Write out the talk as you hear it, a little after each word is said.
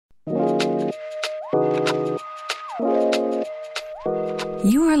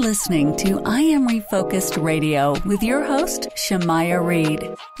You are listening to I Am Refocused Radio with your host, Shamaya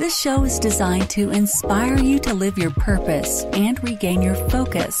Reed. This show is designed to inspire you to live your purpose and regain your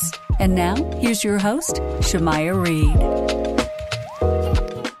focus. And now, here's your host, Shamaya Reed.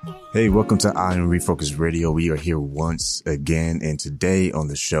 Hey, welcome to I Am Refocused Radio. We are here once again, and today on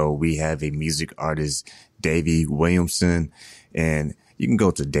the show, we have a music artist, Davy Williamson, and you can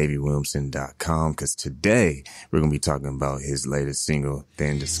go to DavyWilliamson.com because today we're going to be talking about his latest single,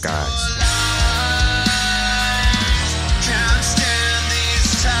 Thin Disguise.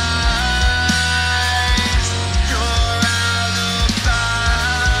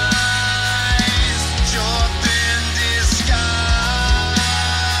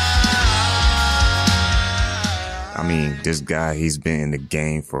 I mean, this guy, he's been in the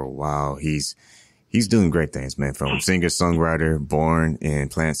game for a while. He's doing great things, man. From singer-songwriter, born in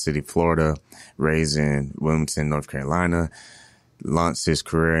Plant City, Florida, raised in Wilmington, North Carolina, launched his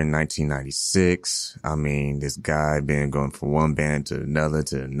career in 1996. I mean, this guy been going from one band to another,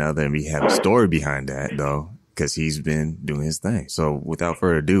 and we have a story behind that, though, because he's been doing his thing. So without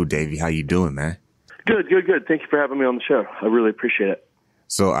further ado, Davey, how you doing, man? Good. Thank you for having me on the show. I really appreciate it.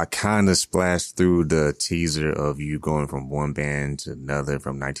 So I kind of splashed through the teaser of you going from one band to another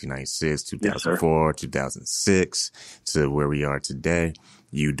from 1996, 2004, yes, 2006 to where we are today,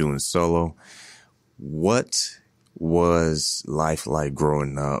 you doing solo. What was life like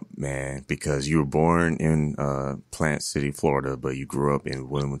growing up, man? Because you were born in Plant City, Florida, but you grew up in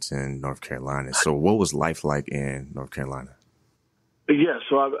Wilmington, North Carolina. So what was life like in North Carolina? Yeah,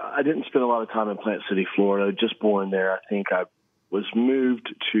 so I didn't spend a lot of time in Plant City, Florida, just born there. I think I was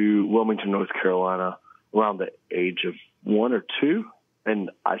moved to Wilmington, North Carolina around the age of 1 or 2. And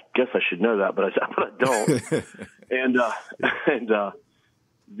I guess I should know that, but I don't.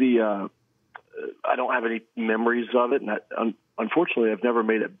 I don't have any memories of it. And unfortunately, I've never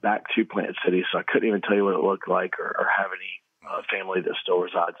made it back to Plant City, so I couldn't even tell you what it looked like or have any family that still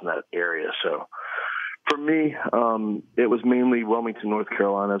resides in that area. So for me, it was mainly Wilmington, North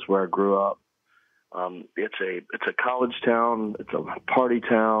Carolina is where I grew up. It's a college town, it's a party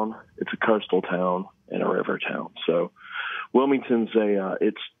town, it's a coastal town, and a river town. So Wilmington's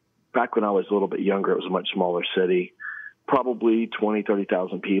it's back when I was a little bit younger, it was a much smaller city, probably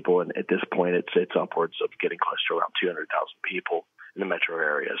 30,000 people. And at this point it's upwards of getting close to around 200,000 people in the metro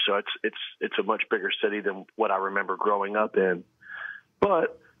area. So it's a much bigger city than what I remember growing up in.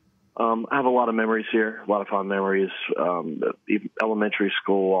 But I have a lot of memories here, a lot of fond memories, elementary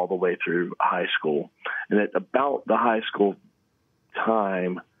school all the way through high school. And at about the high school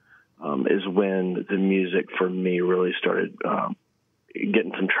time is when the music for me really started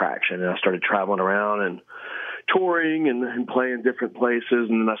getting some traction. And I started traveling around and touring and playing different places.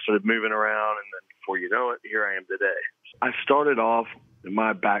 And then I started moving around. And then before you know it, here I am today. I started off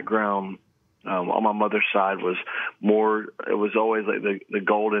my background on my mother's side was it was always like the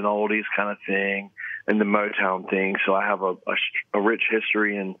golden oldies kind of thing and the Motown thing. So I have a rich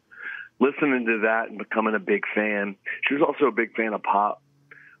history in listening to that and becoming a big fan. She was also a big fan of pop.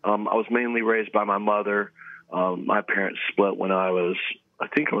 I was mainly raised by my mother. My parents split when I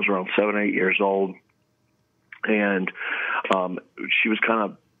think I was around 7 or 8 years old. And she was kind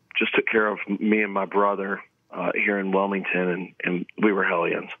of just took care of me and my brother here in Wilmington, and we were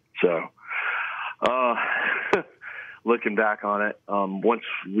hellions. So looking back on it, once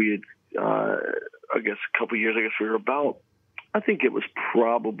we had, I guess a couple years, we were about, I think it was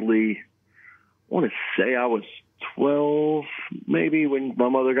probably, I want to say I was 12, maybe when my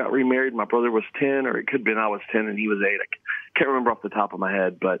mother got remarried. My brother was 10, or it could have been I was 10 and he was 8. I can't remember off the top of my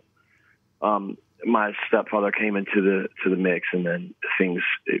head, but my stepfather came into the mix, and then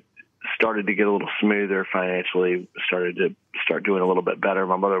it started to get a little smoother financially, started doing a little bit better.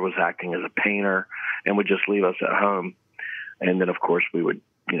 My mother was acting as a painter and would just leave us at home. And then, of course, we would,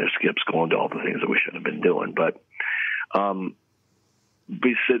 skip school and do all the things that we shouldn't have been doing. But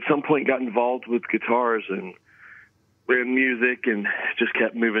we at some point got involved with guitars and ran music and just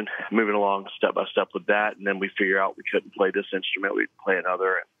kept moving along step by step with that. And then we figured out we couldn't play this instrument, we'd play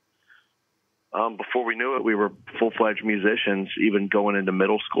another. And before we knew it, we were full-fledged musicians, even going into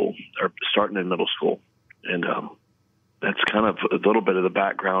middle school or starting in middle school. And that's kind of a little bit of the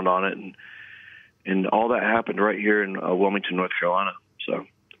background on it. And all that happened right here in Wilmington, North Carolina. So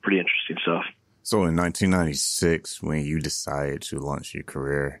pretty interesting stuff. So in 1996, when you decided to launch your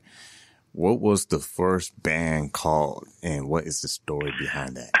career, what was the first band called, and what is the story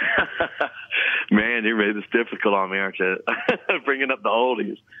behind that? Man, you made this difficult on me, aren't you? Bringing up the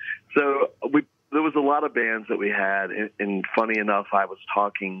oldies. So there was a lot of bands that we had, and funny enough, I was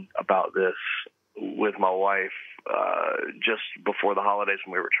talking about this with my wife just before the holidays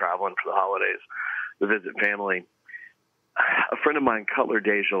when we were traveling for the holidays to visit family. A friend of mine, Cutler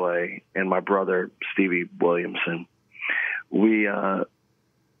Desjardins, and my brother, Davy Williamson, we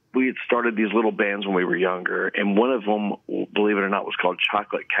had started these little bands when we were younger, and one of them, believe it or not, was called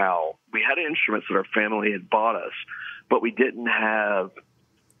Chocolate Cow. We had instruments that our family had bought us, but we didn't have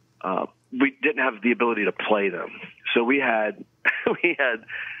the ability to play them. So we had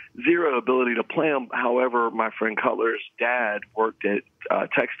zero ability to play them. However, my friend Cutler's dad worked at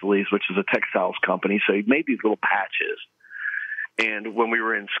Textiles, which is a textiles company, so he made these little patches. And when we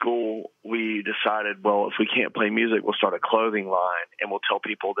were in school, we decided, well, if we can't play music, we'll start a clothing line, and we'll tell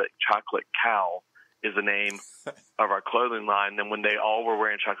people that Chocolate Cow is the name of our clothing line. Then when they all were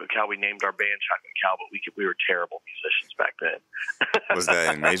wearing Chocolate Cow, we named our band Chocolate Cow, but we were terrible musicians back then. Was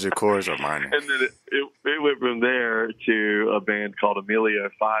that in major chords or minor? And then it went from there to a band called Emilio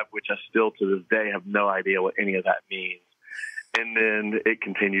 5, which I still to this day have no idea what any of that means. And then it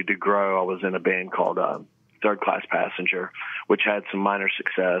continued to grow. I was in a band called Third Class Passenger, which had some minor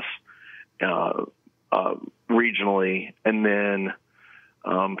success regionally. And then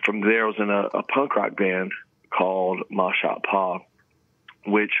from there I was in a punk rock band called Ma Shop Pa,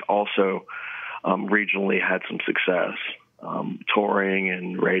 which also regionally had some success, touring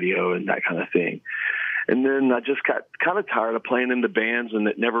and radio and that kind of thing. And then I just got kind of tired of playing in the bands and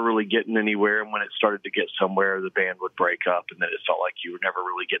it never really getting anywhere. And when it started to get somewhere, the band would break up, and then it felt like you were never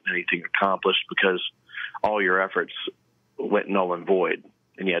really getting anything accomplished because all your efforts went null and void,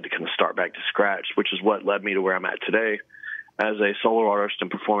 and you had to kind of start back to scratch, which is what led me to where I'm at today as a solo artist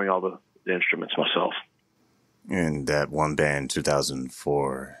and performing all the instruments myself. And that one band,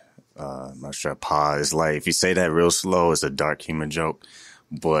 2004, Master Pa, is like, if you say that real slow, it's a dark humor joke.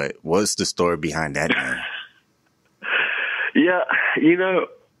 But what's the story behind that name? Yeah,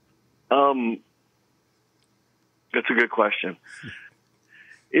 that's a good question.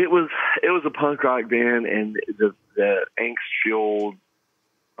 It was a punk rock band, and the angst-fueled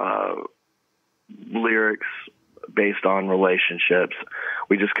lyrics based on relationships.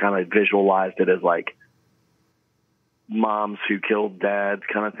 We just kind of visualized it as like moms who killed dads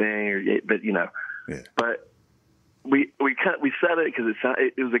kind of thing, but Yeah. But we said it because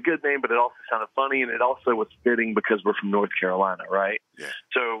it was a good name, but it also sounded funny, and it also was fitting because we're from North Carolina, right? Yeah.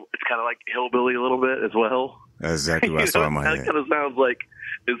 So it's kind of like hillbilly a little bit as well. That's exactly what I saw in my head. It kind of sounds like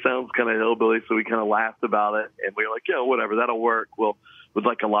it sounds kind of hillbilly, so we kind of laughed about it, and we were like, yeah, whatever, that'll work. Well, with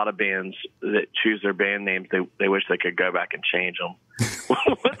like a lot of bands that choose their band names, they wish they could go back and change them.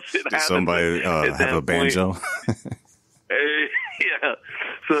 Did somebody have a banjo? Yeah.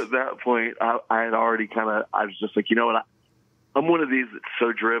 So at that point, I had already I was just like, you know what? I'm one of these that's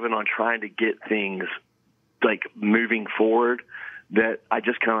so driven on trying to get things like moving forward that I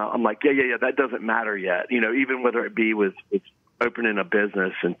just I'm like, yeah, that doesn't matter yet. Even whether it be with opening a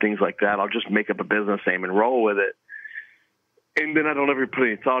business and things like that, I'll just make up a business name and roll with it. And then I don't ever put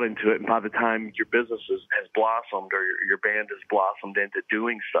any thought into it. And by the time your business has blossomed, or your band has blossomed into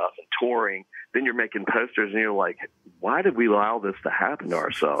doing stuff and touring, then you're making posters and you're like, why did we allow this to happen to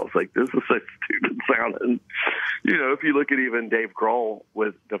ourselves? Like, this is so stupid sounding. If you look at even Dave Grohl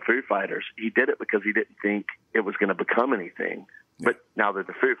with the Foo Fighters, he did it because he didn't think it was going to become anything. But now they're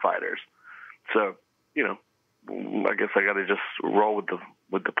the Foo Fighters. So, I guess I got to just roll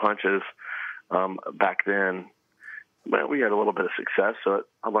with the punches. Back then, well, we had a little bit of success, so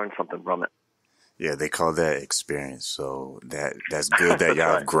I learned something from it. Yeah, they call that experience. So that's good that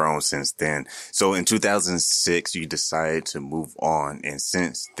y'all have grown since then. So in 2006, you decided to move on. And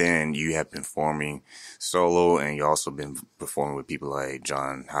since then, you have been performing solo, and you also been performing with people like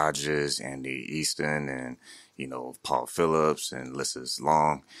John Hodges, Andy Easton, and, Paul Phillips, and list is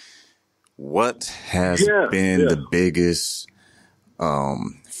long. What has been the biggest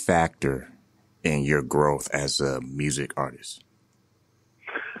factor in your growth as a music artist?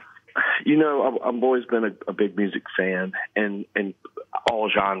 I've always been a big music fan, and all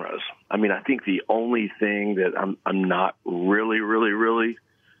genres. I mean, I think the only thing that I'm not really, really, really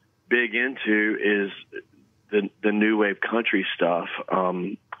big into is the new wave country stuff.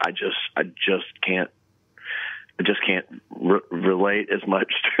 I just can't relate as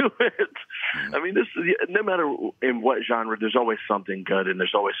much to it. I mean, no matter in what genre, there's always something good, and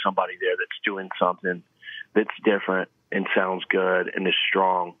there's always somebody there that's doing something that's different and sounds good and is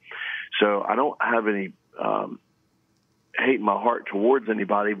strong. So I don't have any hate in my heart towards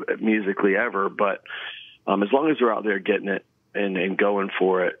anybody musically ever, but as long as they're out there getting it and going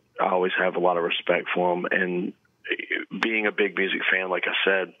for it, I always have a lot of respect for them. And being a big music fan, like I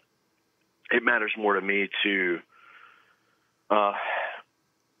said, it matters more to me to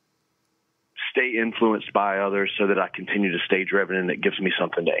stay influenced by others so that I continue to stay driven, and it gives me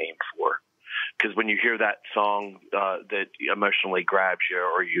something to aim for. Because when you hear that song that emotionally grabs you,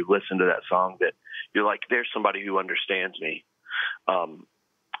 or you listen to that song that you're like, there's somebody who understands me.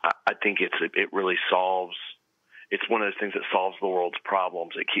 I think it really solves. It's one of those things that solves the world's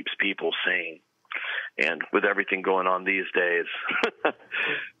problems. It keeps people sane. And with everything going on these days,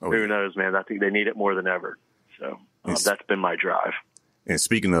 who knows, man? I think they need it more than ever. So that's been my drive. And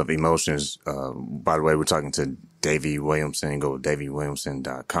speaking of emotions, by the way, we're talking to Davy Williamson. Go to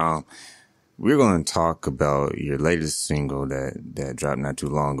davywilliamson.com. We're going to talk about your latest single that dropped not too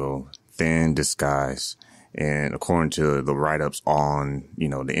long ago, Thin Disguise. And according to the write-ups on, the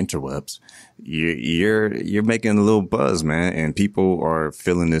interwebs, you're making a little buzz, man. And people are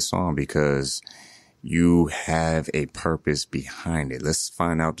feeling this song because you have a purpose behind it. Let's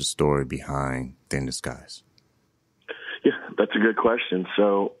find out the story behind Thin Disguise. Yeah, that's a good question.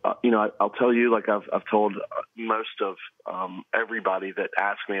 So, I'll tell you, like I've told most of everybody that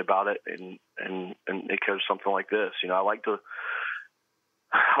asks me about it, and it goes something like this. I like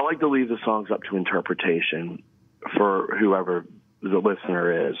to leave the songs up to interpretation for whoever the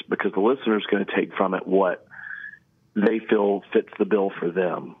listener is, because the listener is going to take from it what they feel fits the bill for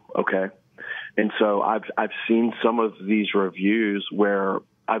them. Okay. And so I've seen some of these reviews where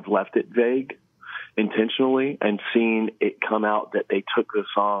I've left it vague intentionally and seen it come out that they took the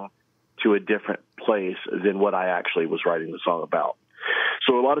song to a different place than what I actually was writing the song about.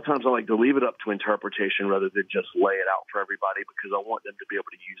 So a lot of times I like to leave it up to interpretation rather than just lay it out for everybody, because I want them to be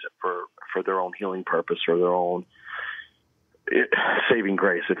able to use it for their own healing purpose or their own saving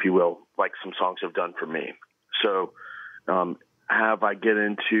grace, if you will, like some songs have done for me. So have I get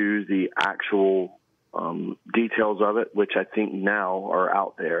into the actual details of it, which I think now are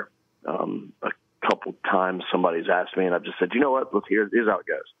out there. A couple times somebody's asked me, and I've just said, you know what, look, here's how it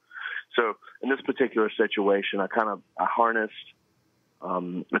goes. So in this particular situation, I harnessed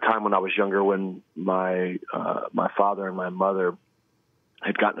a time when I was younger, when my father and my mother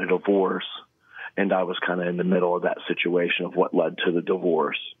had gotten a divorce, and I was kind of in the middle of that situation of what led to the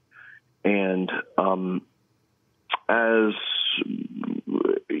divorce. And as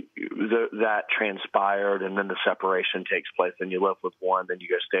that transpired, and then the separation takes place, and you live with one, then you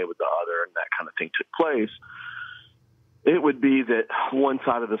go stay with the other, and that kind of thing took place. It would be that one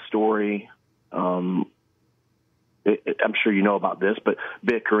side of the story, I'm sure you know about this, but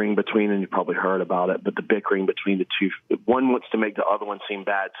bickering between, and you probably heard about it, but the bickering between the two, one wants to make the other one seem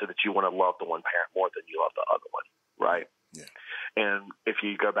bad so that you want to love the one parent more than you love the other one, right? Yeah. And if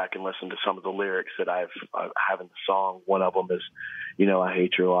you go back and listen to some of the lyrics that I have in the song, one of them is, I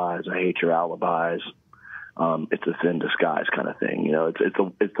hate your lies, I hate your alibis. It's a thin disguise kind of thing.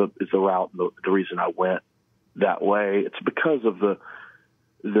 It's the route, the reason I went that way. It's because of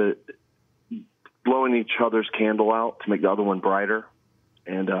the blowing each other's candle out to make the other one brighter.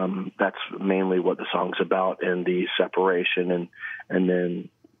 And that's mainly what the song's about, and the separation and then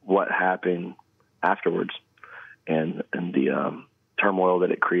what happened afterwards, and the turmoil that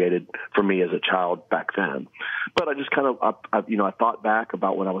it created for me as a child back then. But I just kind of, I thought back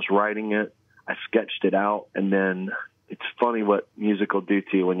about when I was writing it, I sketched it out, and then it's funny what music will do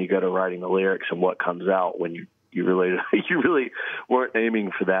to you when you go to writing the lyrics and what comes out when you really weren't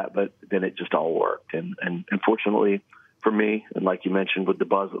aiming for that, but then it just all worked. And fortunately for me, and like you mentioned with the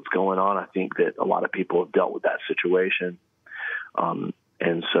buzz that's going on, I think that a lot of people have dealt with that situation.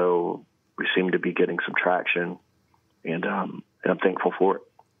 And so we seem to be getting some traction, and I'm thankful for it,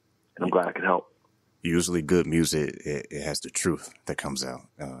 and I'm glad I could help. Usually good music, it has the truth that comes out.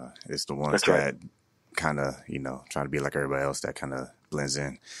 It's the ones that kind of, trying to be like everybody else, that kind of blends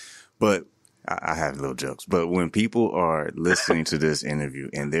in. But I have little jokes. But when people are listening to this interview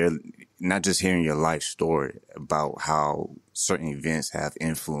and they're not just hearing your life story about how certain events have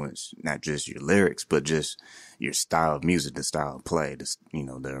influenced not just your lyrics, but just your style of music, the style of play,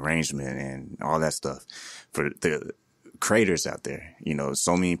 the arrangement and all that stuff, for the creators out there,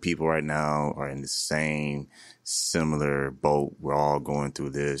 so many people right now are in the same similar boat. We're all going through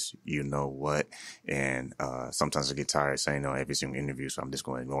this, and sometimes I get tired of saying no every single interview, so I'm just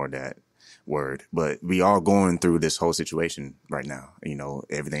going to ignore that word. But we all going through this whole situation right now.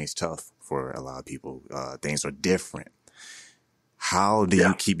 Everything's tough for a lot of people. Things are different. How do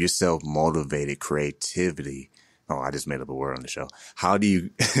you keep yourself motivated? Creativity. Oh, I just made up a word on the show. How do you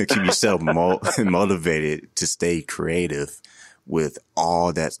keep yourself motivated to stay creative with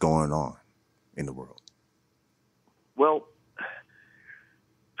all that's going on in the world? Well,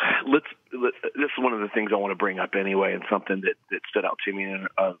 this is one of the things I want to bring up anyway, and something that stood out to me in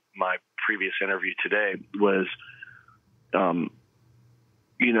my previous interview today was,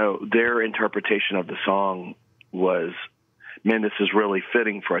 their interpretation of the song was, man, this is really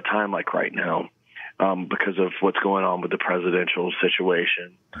fitting for a time like right now, because of what's going on with the presidential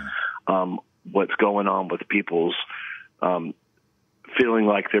situation, what's going on with people's feeling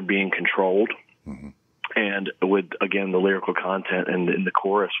like they're being controlled. Mm-hmm. And with, again, the lyrical content and in the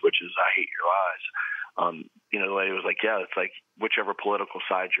chorus, which is "I hate your eyes." The lady was like, "Yeah, it's like whichever political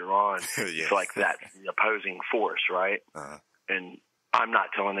side you're on, it's like that's the opposing force, right?" Uh-huh. And I'm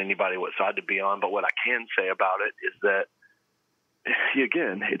not telling anybody what side to be on, but what I can say about it is that,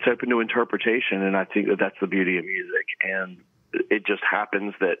 again, it's open to interpretation, and I think that that's the beauty of music. And it just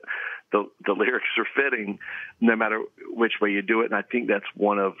happens that the lyrics are fitting no matter which way you do it. And I think that's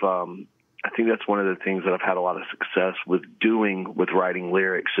one of the things that I've had a lot of success with doing with writing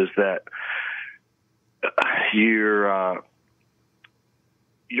lyrics, is that your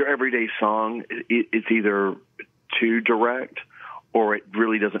everyday song, it's either too direct or it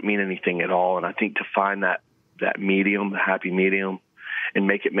really doesn't mean anything at all. And I think to find that medium, the happy medium, and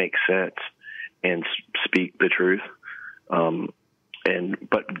make it make sense and speak the truth,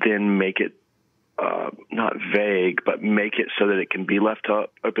 but then make it not vague, but make it so that it can be left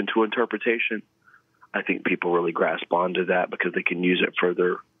open to interpretation. I think people really grasp onto that because they can use it for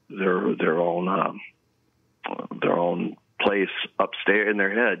their own place upstairs in their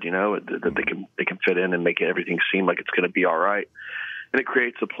head, that they can fit in and make everything seem like it's going to be all right. And it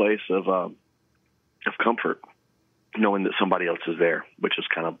creates a place of comfort, knowing that somebody else is there, which is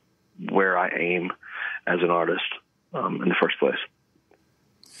kind of where I aim as an artist in the first place.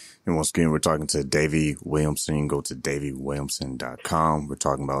 And once again, we're talking to Davy Williamson. Go to DavyWilliamson.com. We're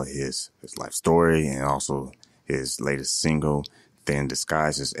talking about his life story and also his latest single, Thin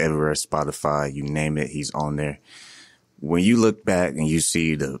Disguise. Is everywhere, Spotify, you name it, he's on there. When you look back and you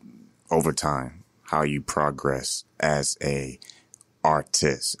see over time, how you progress as a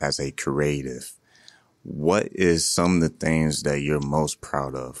artist, as a creative, what is some of the things that you're most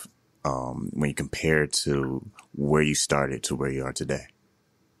proud of when you compare to where you started to where you are today?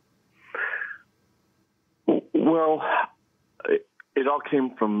 Well, it all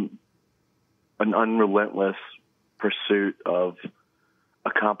came from an unrelentless pursuit of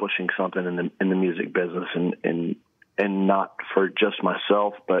accomplishing something in the music business, and not for just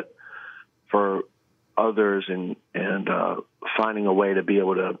myself, but for others, and finding a way to be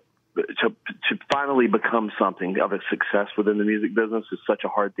able to finally become something of a success within the music business is such a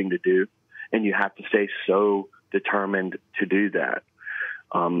hard thing to do, and you have to stay so determined to do that.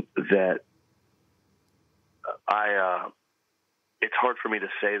 That it's hard for me to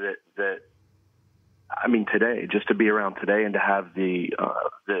say that. I mean, today, just to be around today and to have the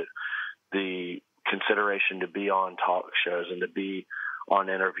consideration to be on talk shows and to be on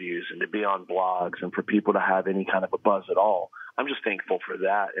interviews and to be on blogs and for people to have any kind of a buzz at all, I'm just thankful for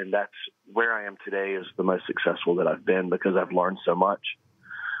that. And that's where I am today, is the most successful that I've been, because I've learned so much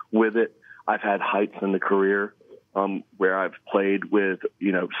with it. I've had heights in the career where I've played with,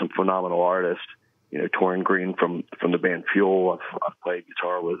 some phenomenal artists. Torrin Green from the band Fuel. I've played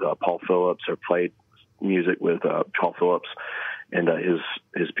guitar with Paul Phillips, or played music with Paul Phillips and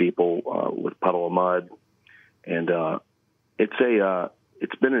his people with Puddle of Mud. And it's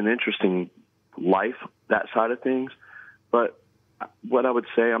been an interesting life, that side of things. But what I would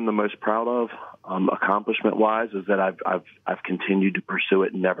say I'm the most proud of, accomplishment-wise, is that I've continued to pursue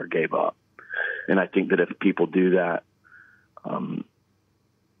it and never gave up. And I think that if people do that,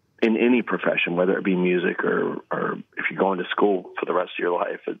 in any profession, whether it be music or if you're going to school for the rest of your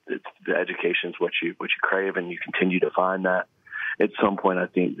life, the education is what you crave, and you continue to find that. At some point, I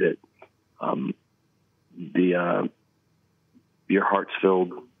think that your heart's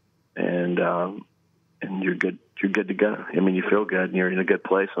filled, and you're good. You're good to go. I mean, you feel good, and you're in a good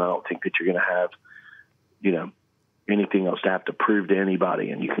place. And I don't think that you're going to have, anything else to have to prove to anybody,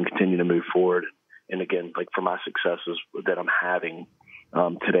 and you can continue to move forward. And again, like for my successes that I'm having.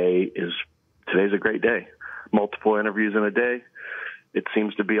 Today's a great day. Multiple interviews in a day. It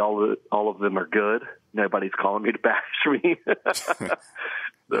seems to be all of them are good. Nobody's calling me to bash me.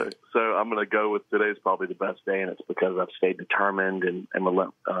 So I'm going to go with today's probably the best day, and it's because I've stayed determined and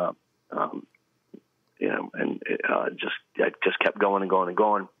just kept going and going and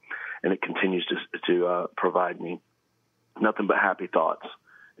going, and it continues to provide me nothing but happy thoughts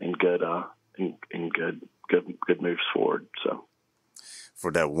and good moves forward. So.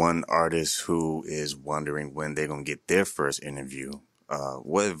 For that one artist who is wondering when they're going to get their first interview,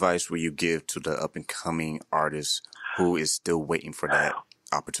 what advice will you give to the up-and-coming artist who is still waiting for that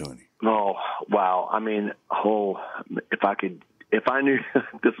opportunity? Oh, wow. I mean, if I knew,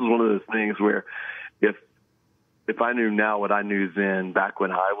 this is one of those things where if if I knew now what I knew then, back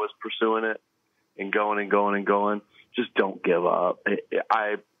when I was pursuing it and going and going and going, just don't give up.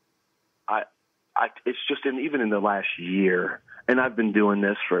 It's just even in the last year, and I've been doing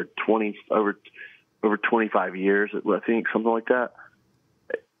this for over 25 years, I think, something like that.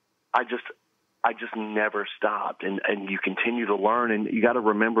 I just never stopped, and you continue to learn, and you got to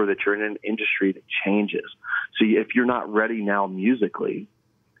remember that you're in an industry that changes. So if you're not ready now musically,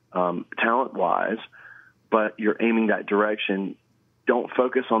 talent-wise, but you're aiming that direction, don't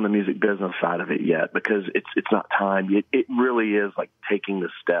focus on the music business side of it yet, because it's not time. It really is like taking the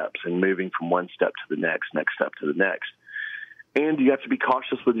steps and moving from one step to the next step to the next. And you have to be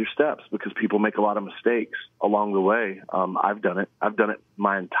cautious with your steps, because people make a lot of mistakes along the way. I've done it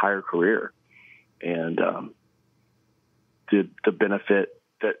my entire career. And the benefit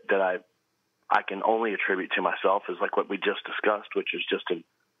that I can only attribute to myself is like what we just discussed, which is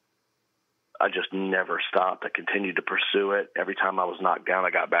I just never stopped. I continued to pursue it. Every time I was knocked down, I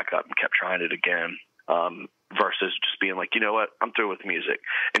got back up and kept trying it again, versus just being like, you know what, I'm through with music.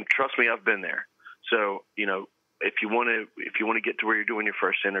 And trust me, I've been there. So, if you want to get to where you're doing your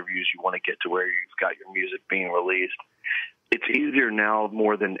first interviews, you want to get to where you've got your music being released. It's easier now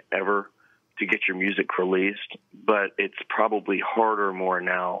more than ever to get your music released, but it's probably harder more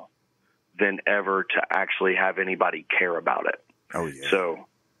now than ever to actually have anybody care about it. Oh yeah. So,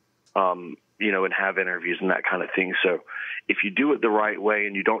 and have interviews and that kind of thing. So if you do it the right way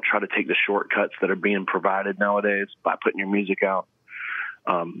and you don't try to take the shortcuts that are being provided nowadays by putting your music out,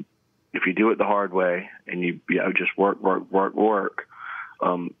 if you do it the hard way and you just work,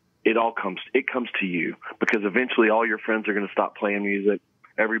 it comes to you, because eventually all your friends are going to stop playing music.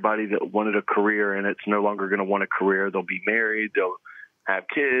 Everybody that wanted a career and it's no longer going to want a career. They'll be married. They'll have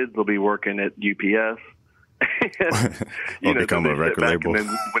kids. They'll be working at UPS. Or become a record label. And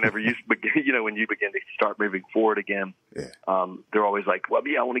then whenever you begin, when you begin to start moving forward again, they're always like, well,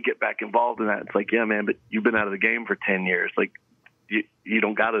 I want to get back involved in that. It's like, yeah, man, but you've been out of the game for 10 years. Like, you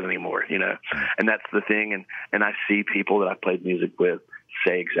don't got it anymore, and that's the thing. And I see people that I've played music with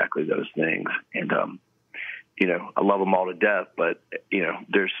say exactly those things. And, I love them all to death, but,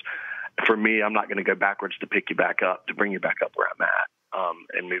 for me, I'm not going to go backwards to pick you back up, to bring you back up where I'm at.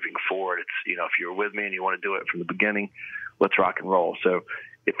 And moving forward, it's, if you're with me and you want to do it from the beginning, let's rock and roll. So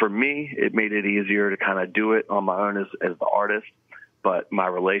for me, it made it easier to kind of do it on my own as the artist, but my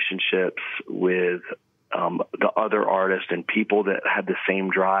relationships with the other artists and people that had the same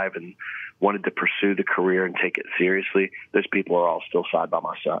drive and wanted to pursue the career and take it seriously, those people are all still right by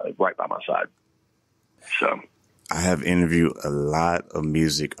my side. So I have interviewed a lot of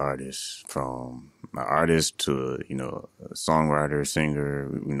music artists, from an artist to, a songwriter, singer,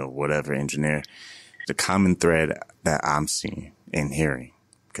 whatever, engineer. The common thread that I'm seeing and hearing,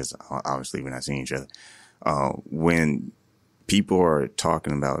 because obviously we're not seeing each other, when people are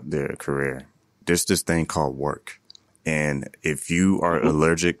talking about their career, there's this thing called work. And if you are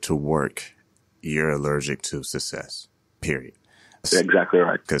allergic to work, you're allergic to success, period. Exactly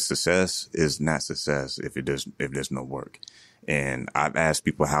right. Because success is not success if there's no work. And I've asked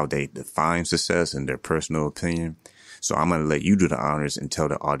people how they define success in their personal opinion. So I'm going to let you do the honors and tell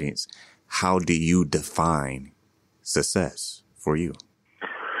the audience, how do you define success for you?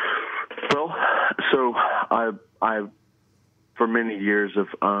 Well, so I for many years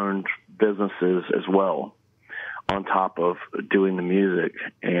have owned businesses as well on top of doing the music,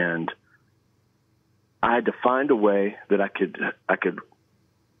 and I had to find a way that I could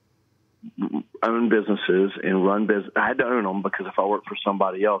own businesses and run business. I had to own them, because if I worked for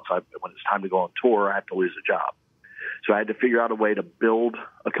somebody else, when it's time to go on tour, I had to lose a job. So I had to figure out a way to build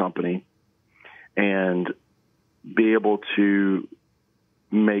a company and be able to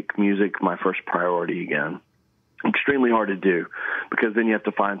make music my first priority again. Extremely hard to do, because then you have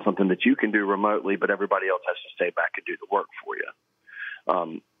to find something that you can do remotely, but everybody else has to stay back and do the work for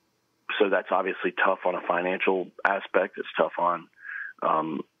you. So that's obviously tough on a financial aspect. It's tough on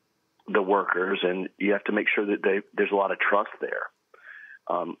the workers, and you have to make sure that there's a lot of trust there.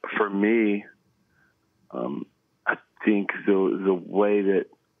 For me, I think the way that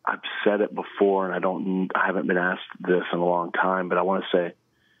I've said it before, and I haven't been asked this in a long time, but I want to say,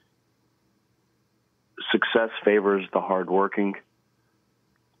 success favors the hardworking.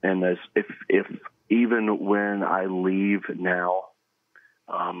 And if even when I leave now,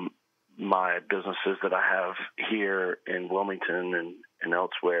 my businesses that I have here in Wilmington and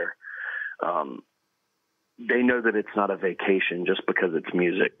elsewhere, they know that it's not a vacation just because it's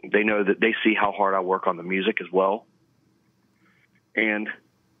music. They know that they see how hard I work on the music as well. And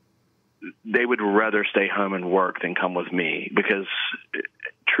they would rather stay home and work than come with me, because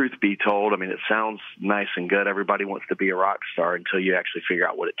truth be told, I mean, it sounds nice and good. Everybody wants to be a rock star until you actually figure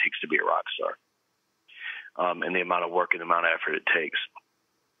out what it takes to be a rock star, and the amount of work and the amount of effort it takes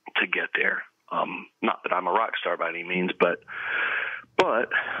to get there. Not that I'm a rock star by any means, but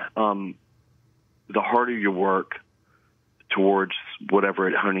the harder you work towards whatever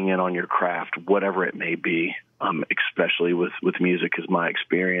it, honing in on your craft, whatever it may be, especially with music is my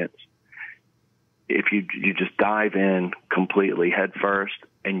experience. If you just dive in completely head first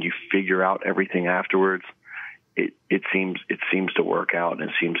and you figure out everything afterwards, it seems to work out, and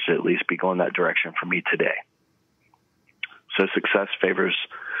it seems to at least be going that direction for me today. So success favors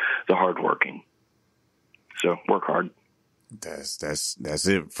the hardworking. So work hard. That's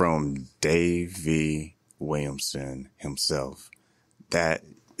it from Davy Williamson himself. That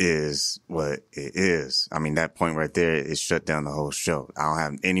is what it is. I mean, that point right there is shut down the whole show. I don't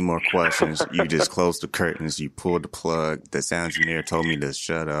have any more questions. You just closed the curtains. You pulled the plug. The sound engineer told me to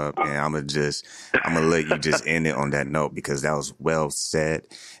shut up, and I'm gonna let you just end it on that note, because that was well said,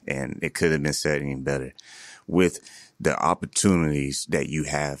 and it could have been said any better. With the opportunities that you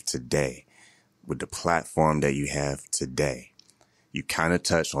have today, with the platform that you have today, you kind of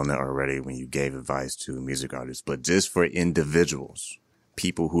touched on it already when you gave advice to music artists, but just for individuals,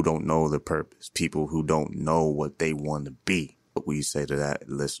 people who don't know the purpose, people who don't know what they want to be, what will you say to that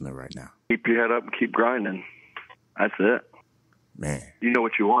listener right now? Keep your head up and keep grinding. That's it. Man. You know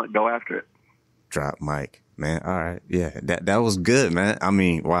what you want. Go after it. Drop mic. Man, all right. Yeah, that was good, man. I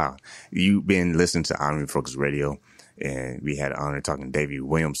mean, wow. You've been listening to Iron Focus Radio, and we had the honor of talking to Davy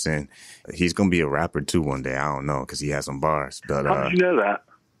Williamson. He's going to be a rapper, too, one day. I don't know, because he has some bars. But how did you know that?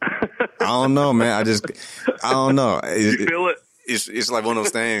 I don't know, man. I don't know. You feel it? It's like one of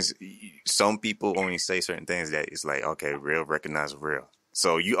those things. Some people only say certain things that it's like, okay, real, recognize real.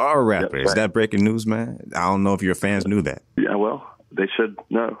 So you are a rapper. Yep, right. Is that breaking news, man? I don't know if your fans knew that. Yeah, well, they should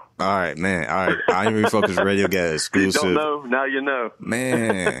know. All right, man. All right. Iron Focus Radio got exclusive. You don't know, now you know.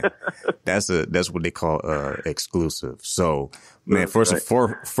 Man, that's what they call exclusive. So, man, first and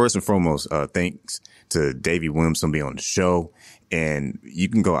foremost, thanks to Davy Williamson being on the show. And you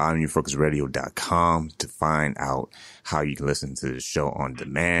can go ironfocusradio.com to find out how you can listen to the show on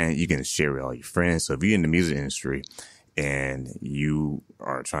demand. You can share with all your friends. So if you're in the music industry and you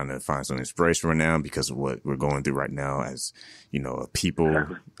are trying to find some inspiration right now because of what we're going through right now as, you know, people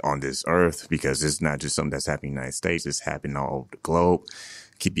on this earth, because it's not just something that's happening in the United States, it's happening all over the globe.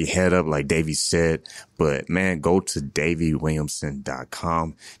 Keep your head up, like Davey said. But, man, go to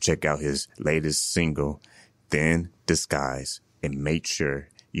davywilliamson.com. Check out his latest single, Thin Disguise. And make sure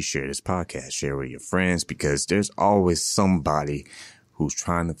you share this podcast, share with your friends, because there's always somebody who's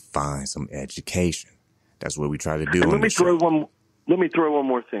trying to find some education. That's what we try to do. Let me throw one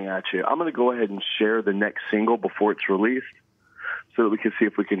more thing at you. I'm going to go ahead and share the next single before it's released so that we can see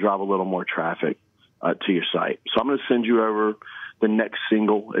if we can drive a little more traffic to your site. So I'm going to send you over the next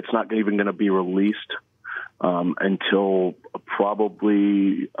single. It's not even going to be released until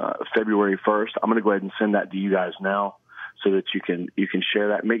probably February 1st. I'm going to go ahead and send that to you guys now, so that you can share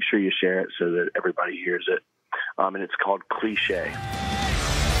that. Make sure you share it so that everybody hears it. And it's called Cliche.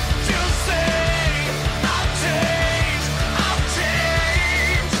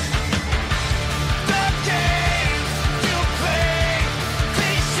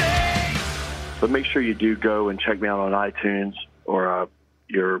 But make sure you do go and check me out on iTunes or on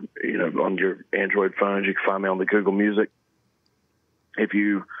your Android phones. You can find me on the Google Music.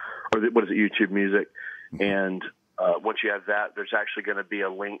 YouTube Music. And once you have that, there's actually going to be a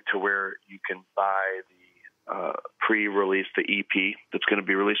link to where you can buy the pre-release, the EP that's going to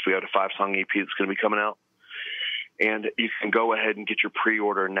be released. We have a 5-song EP that's going to be coming out. And you can go ahead and get your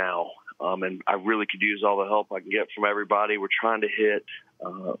pre-order now. And I really could use all the help I can get from everybody. We're trying to hit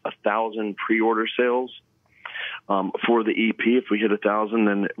 1,000 pre-order sales for the EP. If we hit 1,000,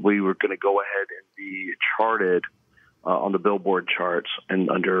 then we were going to go ahead and be charted on the Billboard charts and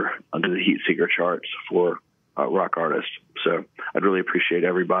under the Heat Seeker charts for rock artists. So I'd really appreciate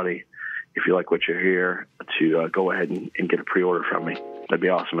everybody, if you like what you hear, to go ahead and get a pre-order from me. That'd be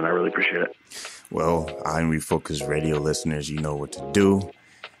awesome, and I really appreciate it. Well, Iron Refocus Radio listeners, you know what to do.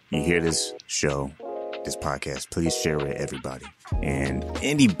 You hear this show, this podcast, please share it with everybody. And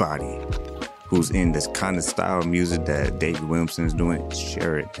anybody who's in this kind of style of music that Davy Williamson is doing,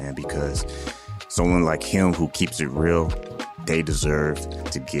 share it, man, because someone like him who keeps it real, they deserve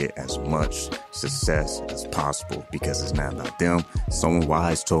to get as much success as possible, because it's not about them. Someone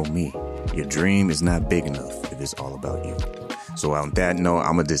wise told me, your dream is not big enough if it's all about you. So on that note,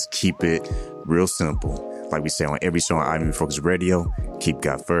 I'm going to just keep it real simple. Like we say on every show on Iron Focus Radio, keep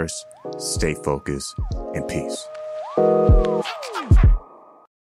God first, stay focused, and peace.